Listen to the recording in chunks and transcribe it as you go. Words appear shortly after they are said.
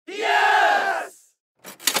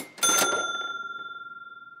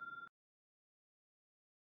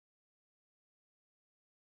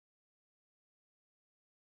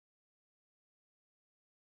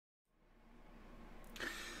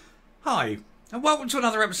Hi, and welcome to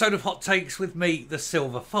another episode of Hot Takes with me, the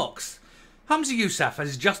Silver Fox. Humza Yousaf,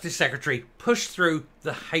 as Justice Secretary, pushed through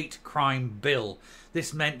the hate crime bill.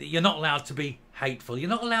 This meant that you're not allowed to be hateful, you're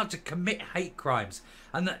not allowed to commit hate crimes,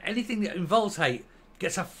 and that anything that involves hate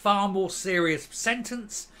gets a far more serious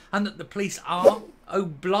sentence, and that the police are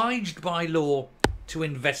obliged by law to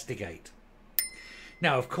investigate.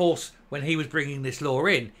 Now, of course, when he was bringing this law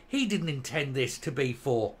in, he didn't intend this to be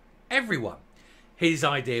for everyone. His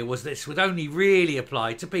idea was this would only really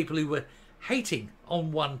apply to people who were hating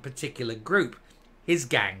on one particular group, his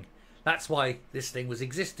gang. That's why this thing was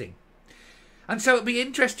existing. And so it'd be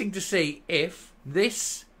interesting to see if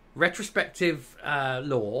this retrospective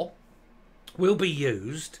law will be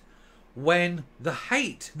used when the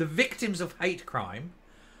victims of hate crime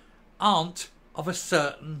aren't of a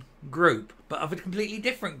certain group, but of a completely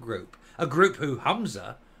different group. A group who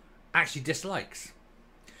Humza actually dislikes.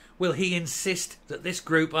 Will he insist that this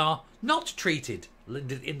group are not treated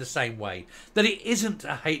in the same way? That it isn't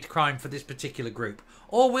a hate crime for this particular group?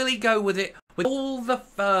 Or will he go with it with all the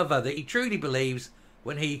fervour that he truly believes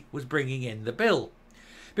when he was bringing in the bill?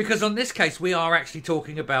 Because on this case, we are actually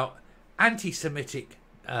talking about anti-Semitic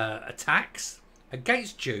attacks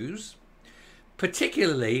against Jews,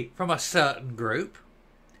 particularly from a certain group.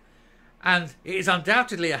 And it is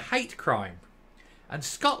undoubtedly a hate crime. And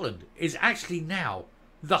Scotland is actually now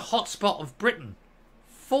the hotspot of Britain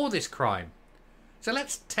for this crime. So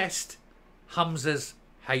let's test Humza's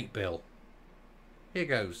hate bill. Here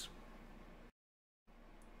goes.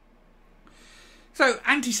 So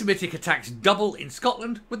anti-Semitic attacks double in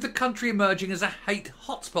Scotland, with the country emerging as a hate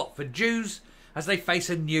hotspot for Jews as they face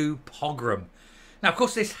a new pogrom. Now, of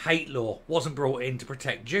course, this hate law wasn't brought in to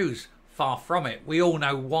protect Jews. Far from it. We all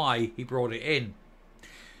know why he brought it in.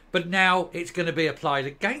 But now it's going to be applied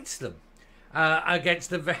against them. Against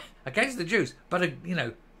the Jews, but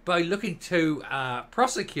by looking to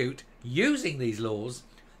prosecute using these laws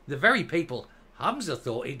the very people Humza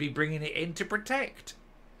thought he'd be bringing it in to protect.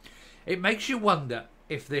 It makes you wonder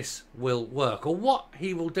if this will work, or what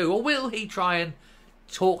he will do, or will he try and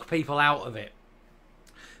talk people out of it?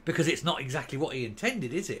 Because it's not exactly what he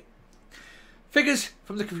intended, is it? Figures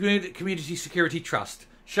from the Community Security Trust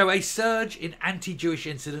show a surge in anti-Jewish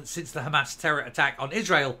incidents since the Hamas terror attack on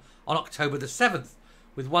Israel on October the 7th,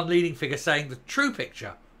 with one leading figure saying the true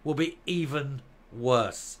picture will be even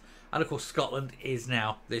worse. And of course, Scotland is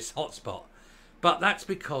now this hotspot. But that's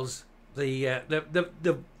because the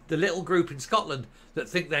little group in Scotland that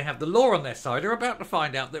think they have the law on their side are about to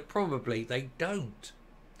find out that probably they don't.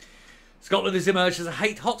 Scotland has emerged as a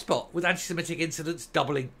hate hotspot, with anti-Semitic incidents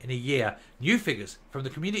doubling in a year. New figures from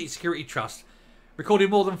the Community Security Trust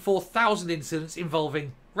recorded more than 4,000 incidents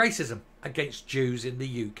involving racism against Jews in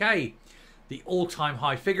the UK. The all-time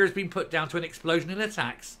high figure has been put down to an explosion in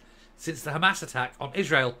attacks since the Hamas attack on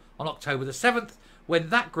Israel on October the 7th, when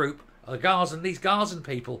that group, these Gazan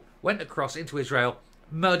people, went across into Israel,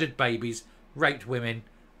 murdered babies, raped women,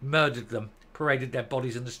 murdered them, paraded their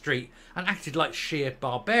bodies in the street, and acted like sheer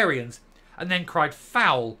barbarians, and then cried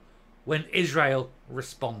foul when Israel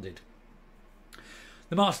responded.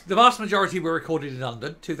 The vast majority were recorded in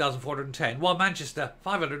London, 2,410, while Manchester,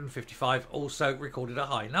 555, also recorded a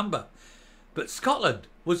high number. But Scotland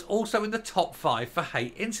was also in the top 5 for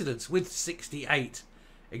hate incidents, with 68,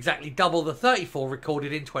 exactly double the 34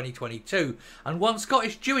 recorded in 2022. And one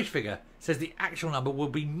Scottish Jewish figure says the actual number will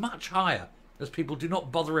be much higher, as people do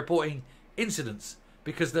not bother reporting incidents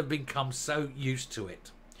because they've become so used to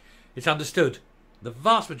it. It's understood the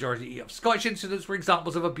vast majority of Scottish incidents were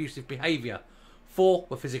examples of abusive behaviour. 4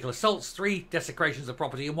 were physical assaults, 3 desecrations of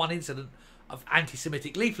property, and 1 incident of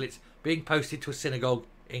anti-Semitic leaflets being posted to a synagogue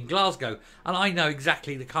in Glasgow. And I know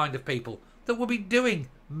exactly the kind of people that will be doing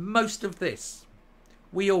most of this.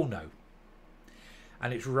 We all know.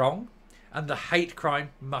 And it's wrong, and the hate crime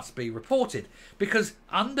must be reported. Because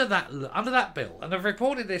under that bill, and I've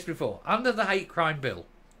reported this before, under the hate crime bill,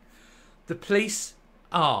 the police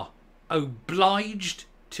are obliged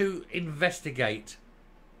to investigate,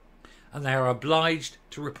 and they are obliged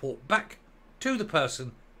to report back to the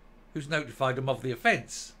person who's notified them of the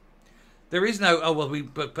offence. There is no,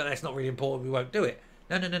 but that's not really important, we won't do it.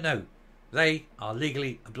 No. They are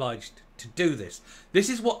legally obliged to do this. This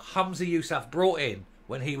is what Humza Yousaf brought in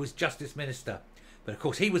when he was Justice Minister. But of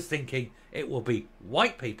course he was thinking it will be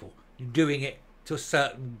white people doing it to a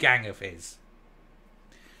certain gang of his.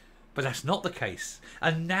 But that's not the case.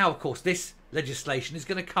 And now, of course, this legislation is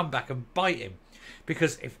going to come back and bite him.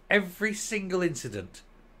 Because if every single incident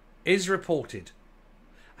is reported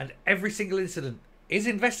and every single incident is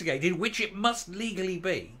investigated, which it must legally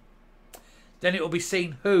be, then it will be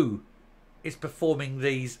seen who is performing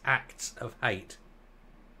these acts of hate.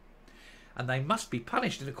 And they must be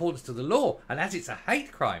punished in accordance to the law. And as it's a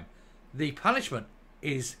hate crime, the punishment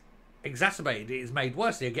is exacerbated. It is made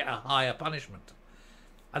worse. They get a higher punishment.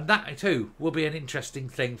 And that, too, will be an interesting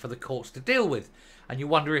thing for the courts to deal with. And you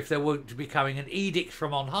wonder if there won't be becoming an edict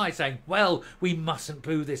from on high saying, well, we mustn't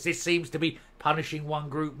do this. This seems to be punishing one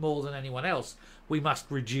group more than anyone else. We must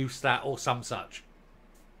reduce that or some such.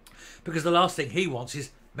 Because the last thing he wants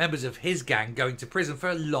is members of his gang going to prison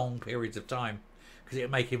for long periods of time. Because it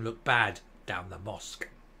would make him look bad down the mosque.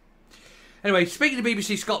 Anyway, speaking to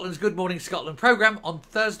BBC Scotland's Good Morning Scotland programme on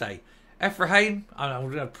Thursday, Ephraim, I'm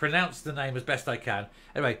going to pronounce the name as best I can.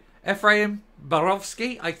 Anyway, Ephraim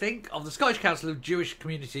Borowski, I think, of the Scottish Council of Jewish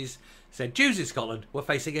Communities, said Jews in Scotland were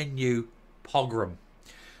facing a new pogrom.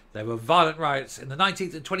 There were violent riots in the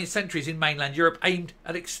 19th and 20th centuries in mainland Europe aimed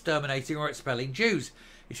at exterminating or expelling Jews.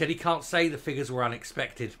 He said he can't say the figures were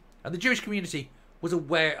unexpected. And the Jewish community was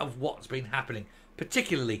aware of what's been happening,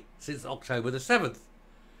 particularly since October the 7th.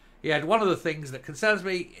 He had one of the things that concerns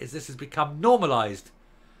me is this has become normalised.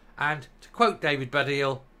 And, to quote David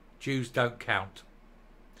Baddiel, Jews don't count.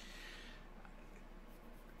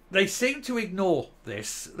 They seem to ignore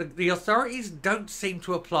this. The authorities don't seem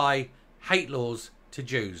to apply hate laws to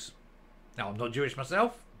Jews. Now, I'm not Jewish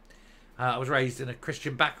myself. I was raised in a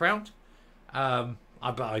Christian background. But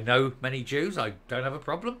I know many Jews. I don't have a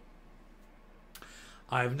problem.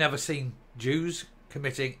 I've never seen Jews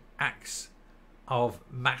committing acts of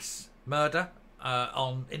mass murder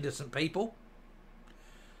on innocent people.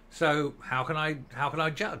 So how can I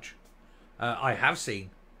judge? I have seen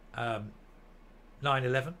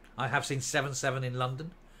 9/11. I have seen 7/7 in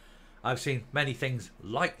London. I've seen many things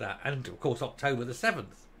like that, and of course October the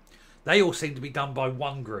 7th. They all seem to be done by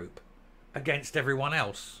one group against everyone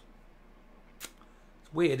else.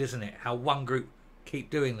 It's weird, isn't it? How one group keep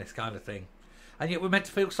doing this kind of thing, and yet we're meant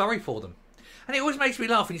to feel sorry for them. And it always makes me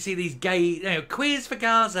laugh when you see these gay, queers for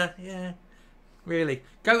Gaza. Yeah, really,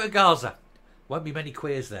 go to Gaza. Won't be many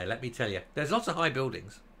queers there, let me tell you. There's lots of high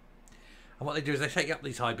buildings. And what they do is they shake up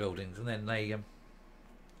these high buildings and then they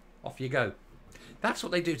off you go. That's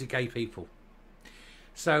what they do to gay people.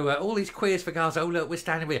 So all these queers for Gaza, oh look, we're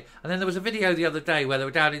standing here. And then there was a video the other day where they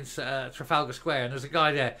were down in Trafalgar Square and there's a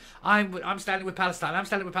guy there. I'm standing with Palestine, I'm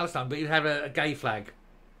standing with Palestine, but he had a gay flag.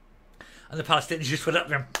 And the Palestinians just went up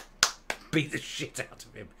there and beat the shit out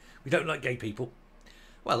of him. We don't like gay people.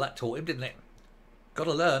 Well, that taught him, didn't it? Got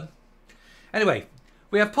to learn. Anyway,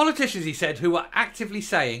 we have politicians, he said, who are actively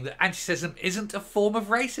saying that anti-Semitism isn't a form of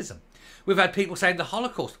racism. We've had people saying the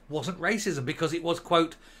Holocaust wasn't racism because it was,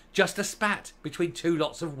 quote, just a spat between two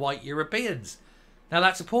lots of white Europeans. Now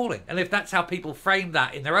that's appalling. And if that's how people frame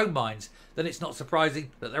that in their own minds, then it's not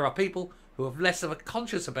surprising that there are people who have less of a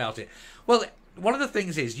conscience about it. Well, one of the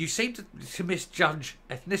things is you seem to misjudge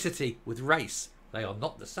ethnicity with race. They are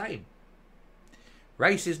not the same.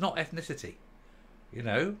 Race is not ethnicity, you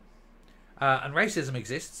know. And racism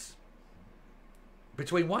exists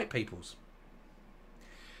between white peoples.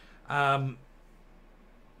 To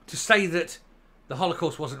say that the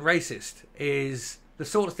Holocaust wasn't racist is the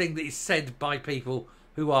sort of thing that is said by people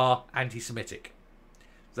who are anti-Semitic.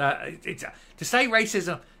 To say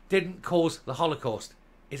racism didn't cause the Holocaust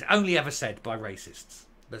is only ever said by racists.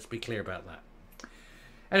 Let's be clear about that.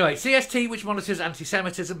 Anyway, CST, which monitors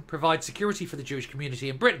anti-Semitism, provides security for the Jewish community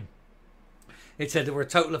in Britain. It said there were a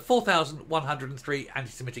total of 4,103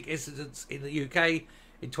 anti-Semitic incidents in the UK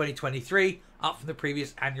in 2023, up from the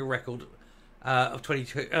previous annual record of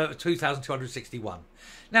 2,261.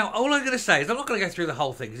 Now, all I'm going to say is I'm not going to go through the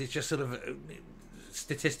whole thing because it's just sort of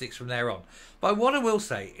statistics from there on. But what I will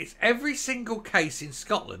say is every single case in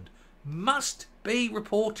Scotland must be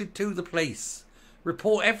reported to the police.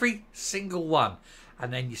 Report every single one.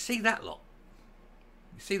 And then you see that lot.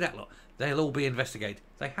 You see that lot. They'll all be investigated.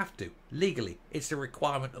 They have to. Legally. It's a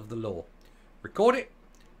requirement of the law. Record it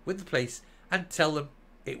with the police and tell them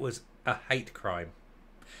it was a hate crime.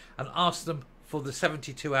 And ask them for the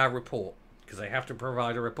 72-hour report. Because they have to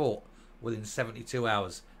provide a report within 72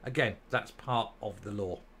 hours. Again, that's part of the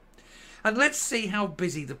law. And let's see how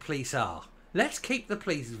busy the police are. Let's keep the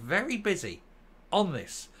police very busy on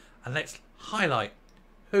this. And let's highlight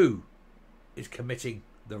who is committing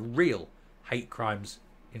the real hate crimes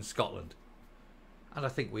in Scotland. And I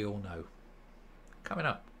think we all know. Coming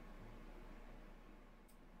up.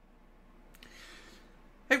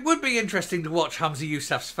 It would be interesting to watch Humza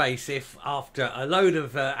Yousaf's face if after a load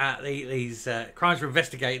of these crimes were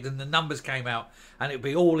investigated and the numbers came out and it would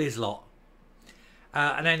be all his lot.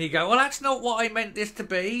 And then you go, well, that's not what I meant this to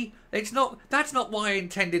be. That's not what I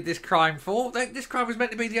intended this crime for. This crime was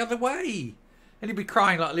meant to be the other way. And he'd be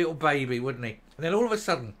crying like a little baby, wouldn't he? And then all of a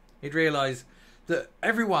sudden, he'd realise that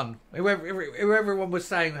whoever everyone was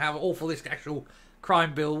saying how awful this actual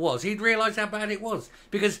crime bill was, he'd realise how bad it was.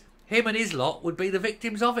 Because him and his lot would be the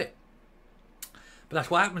victims of it. But that's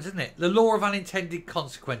what happens, isn't it? The law of unintended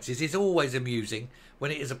consequences is always amusing when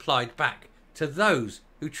it is applied back to those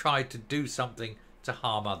who tried to do something to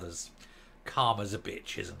harm others. Karma's a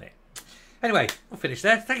bitch, isn't it? Anyway, we'll finish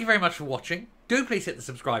there. Thank you very much for watching. Do please hit the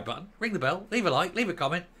subscribe button, ring the bell, leave a like, leave a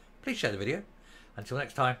comment. Please share the video. Until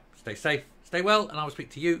next time, stay safe, stay well, and I will speak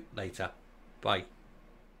to you later. Bye.